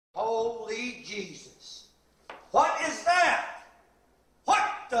Holy Jesus. What is that? What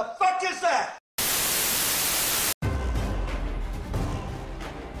the fuck is that?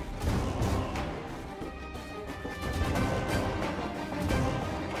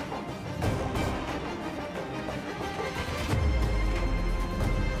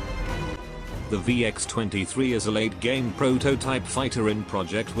 The VX-23 is a late-game prototype fighter in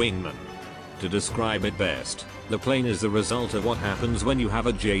Project Wingman. To describe it best, the plane is the result of what happens when you have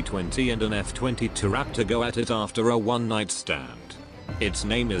a J-20 and an F-22 Raptor go at it after a one-night stand. Its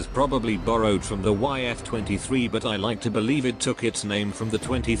name is probably borrowed from the YF-23, but I like to believe it took its name from the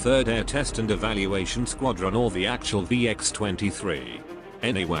 23rd Air Test and Evaluation Squadron, or the actual VX-23.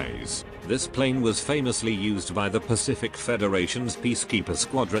 Anyways, this plane was famously used by the Pacific Federation's Peacekeeper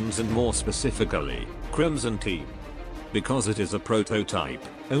squadrons, and more specifically, Crimson Team. Because it is a prototype,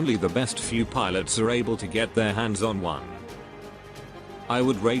 only the best few pilots are able to get their hands on one. I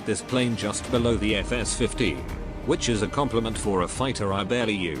would rate this plane just below the FS-15, which is a compliment for a fighter I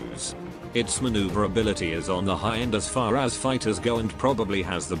barely use. Its maneuverability is on the high end as far as fighters go, and probably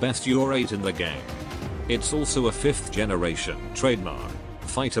has the best yaw rate in the game. It's also a 5th generation trademark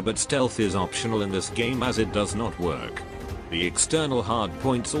fighter, but stealth is optional in this game as it does not work. The external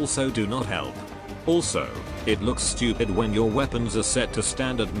hardpoints also do not help. Also, it looks stupid when your weapons are set to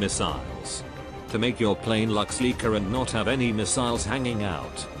standard missiles. To make your plane look sleeker and not have any missiles hanging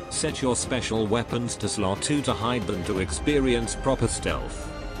out, set your special weapons to slot 2 to hide them to experience proper stealth.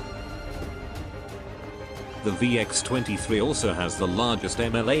 The VX-23 also has the largest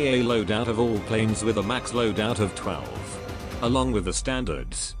MLAA loadout of all planes, with a max loadout of 12. Along with the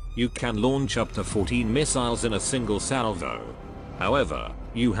standards, you can launch up to 14 missiles in a single salvo. However,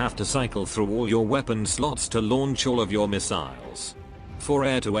 you have to cycle through all your weapon slots to launch all of your missiles. For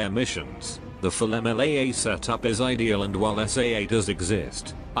air-to-air missions, the full MLAA setup is ideal, and while SA does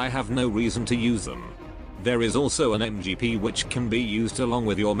exist, I have no reason to use them. There is also an MGP which can be used along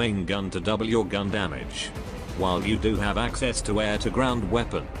with your main gun to double your gun damage. While you do have access to air-to-ground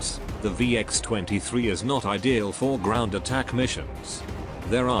weapons, the VX-23 is not ideal for ground attack missions.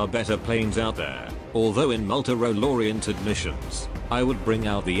 There are better planes out there, although in multi-role oriented missions, I would bring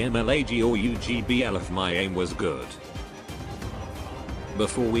out the MLAG or UGBL if my aim was good.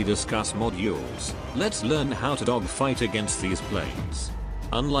 Before we discuss modules, let's learn how to dogfight against these planes.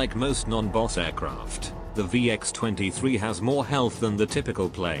 Unlike most non-boss aircraft, the VX-23 has more health than the typical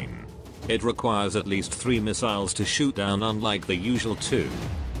plane. It requires at least 3 missiles to shoot down, unlike the usual 2.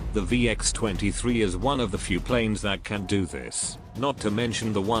 The VX-23 is one of the few planes that can do this, not to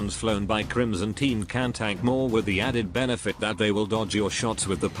mention the ones flown by Crimson Team can tank more, with the added benefit that they will dodge your shots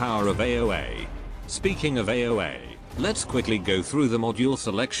with the power of AOA. Speaking of AOA, let's quickly go through the module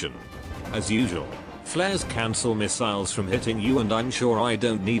selection. As usual, flares cancel missiles from hitting you, and I'm sure I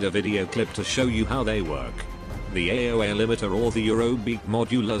don't need a video clip to show you how they work. The AOA limiter, or the Eurobeat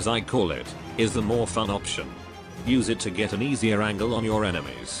module as I call it, is the more fun option. Use it to get an easier angle on your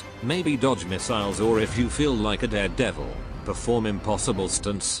enemies, maybe dodge missiles, or if you feel like a daredevil, perform impossible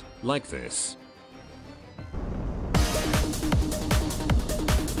stunts, like this.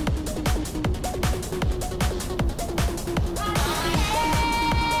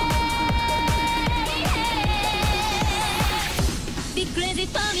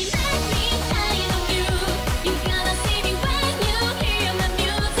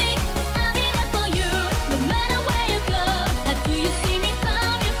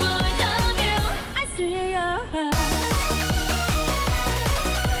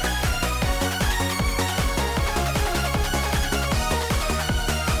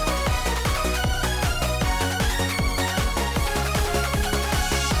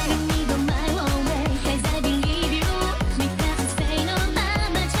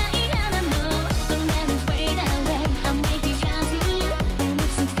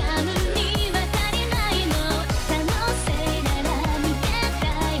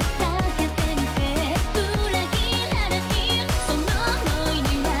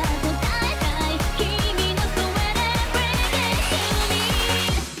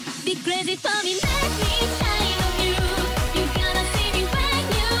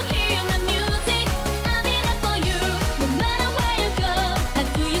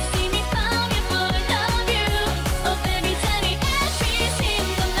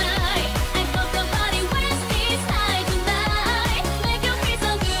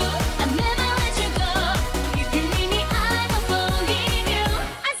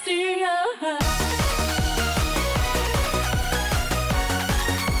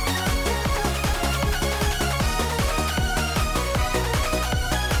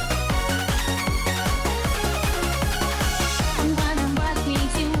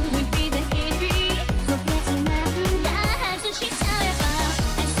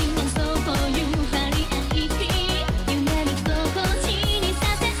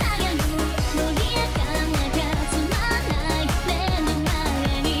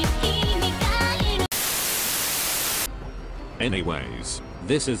 Anyways,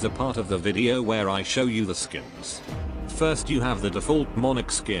 this is the part of the video where I show you the skins. First you have the default Monarch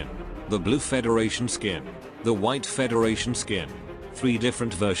skin, the Blue Federation skin, the White Federation skin, 3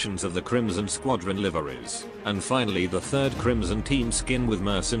 different versions of the Crimson Squadron liveries, and finally the 3rd Crimson Team skin with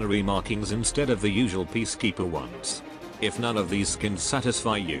mercenary markings instead of the usual Peacekeeper ones. If none of these skins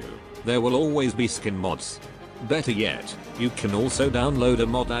satisfy you, there will always be skin mods. Better yet, you can also download a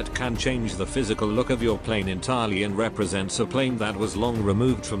mod that can change the physical look of your plane entirely and represents a plane that was long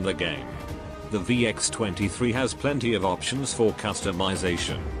removed from the game. The VX-23 has plenty of options for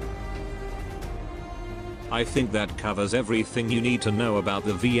customization. I think that covers everything you need to know about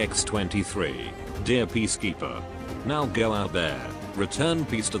the VX-23, dear Peacekeeper. Now go out there, return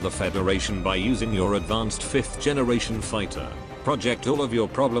peace to the Federation by using your advanced 5th generation fighter. Project all of your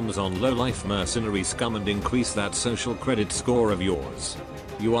problems on low-life mercenary scum and increase that social credit score of yours.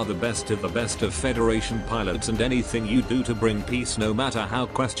 You are the best of Federation pilots, and anything you do to bring peace, no matter how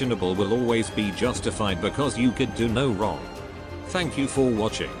questionable, will always be justified because you could do no wrong. Thank you for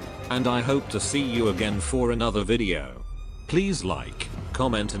watching, and I hope to see you again for another video. Please like,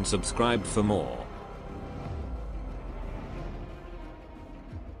 comment and subscribe for more.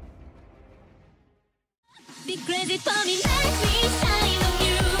 Be crazy for me, make me